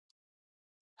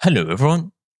Hello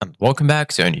everyone and welcome back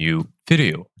to a new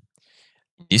video.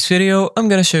 In this video, I'm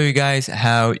gonna show you guys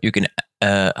how you can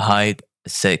hide a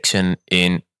section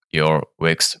in your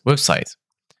Wix website.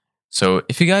 So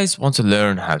if you guys want to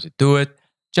learn how to do it,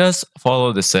 just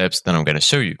follow the steps that I'm gonna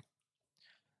show you.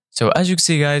 So as you can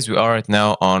see guys, we are right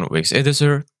now on Wix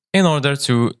Editor. In order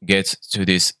to get to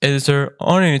this editor,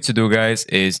 all you need to do guys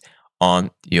is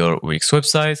on your Wix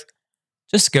website,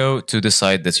 just go to the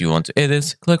site that you want to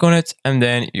edit, click on it, and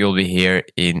then you'll be here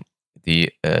in the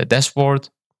dashboard.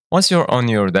 Once you're on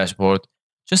your dashboard,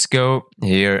 just go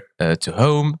here to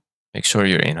home, make sure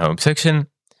you're in home section,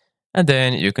 and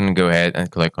then you can go ahead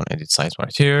and click on edit site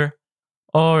right here,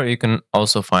 or you can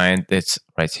also find it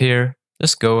right here.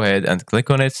 Just go ahead and click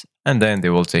on it, and then they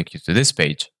will take you to this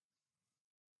page.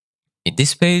 In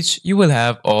this page, you will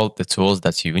have all the tools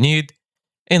that you need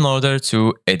in order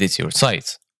to edit your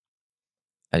site.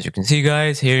 As you can see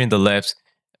guys, here in the left,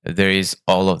 there is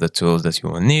all of the tools that you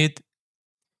will need.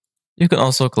 You can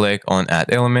also click on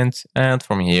add element, and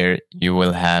from here you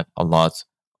will have a lot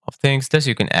of things that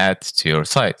you can add to your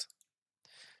site.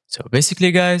 So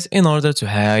basically guys, in order to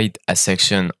hide a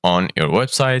section on your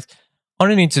website, all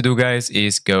you need to do guys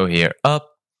is go here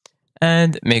up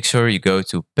and make sure you go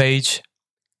to page,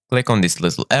 click on this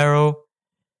little arrow,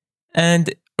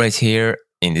 and right here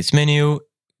in this menu,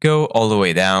 go all the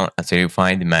way down until you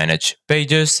find manage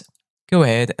pages. Go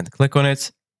ahead and click on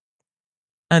it.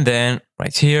 And then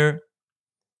right here,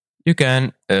 you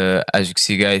can, as you can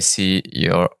see guys, see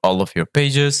all of your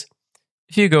pages.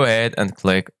 If you go ahead and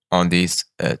click on these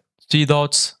three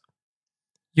dots,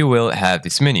 you will have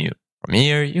this menu. From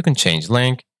here, you can change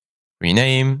link,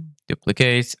 rename,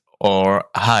 duplicate, or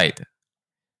hide.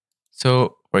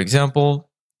 So for example,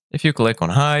 if you click on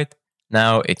hide,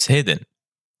 now it's hidden.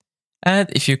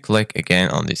 And if you click again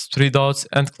on these three dots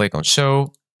and click on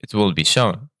show, it will be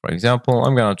shown. For example,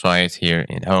 I'm gonna try it here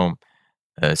in home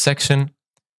section,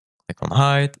 click on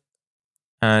hide,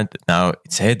 and now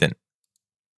it's hidden.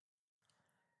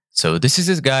 So this is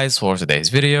it guys for today's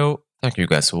video. Thank you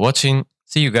guys for watching.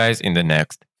 See you guys in the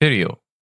next video.